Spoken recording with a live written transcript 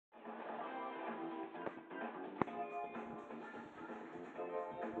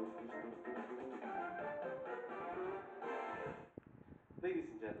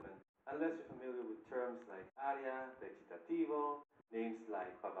recitativo, names like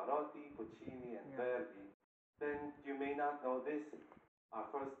Pavarotti, Puccini, and Verdi, then you may not know this, our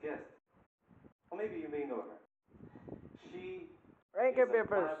first guest. Or maybe you may know her. She Rank is your a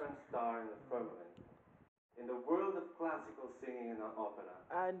papers. vibrant star in the firmament. In the world of classical singing and opera,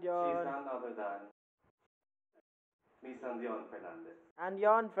 And she's Yon. none other than Miss Andion Fernandez. And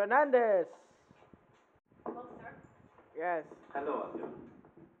Yon Fernandez. Hello, sir. Yes. Hello, Andion.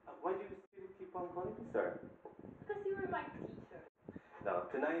 Why do you still keep on calling me sir? Because you were my teacher. Now,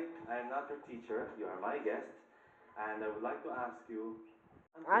 tonight I am not your teacher, you are my guest, and I would like to ask you,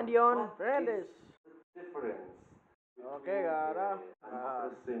 And Yon what Fernandez. is the difference Okay, between Gara. an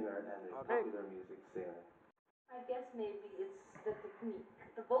opera singer and a Okay. popular music singer? I guess maybe it's the technique,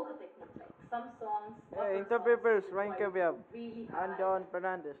 the vocal technique. Like some songs, Hey, opera into songs papers. Rank require your really And high. Yon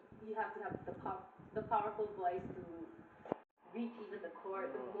Fernandez. You have to have the powerful voice to reach even the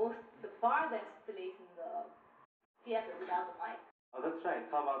chord, the farthest place in the theater without the mic. Oh, that's right.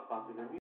 How about popular music?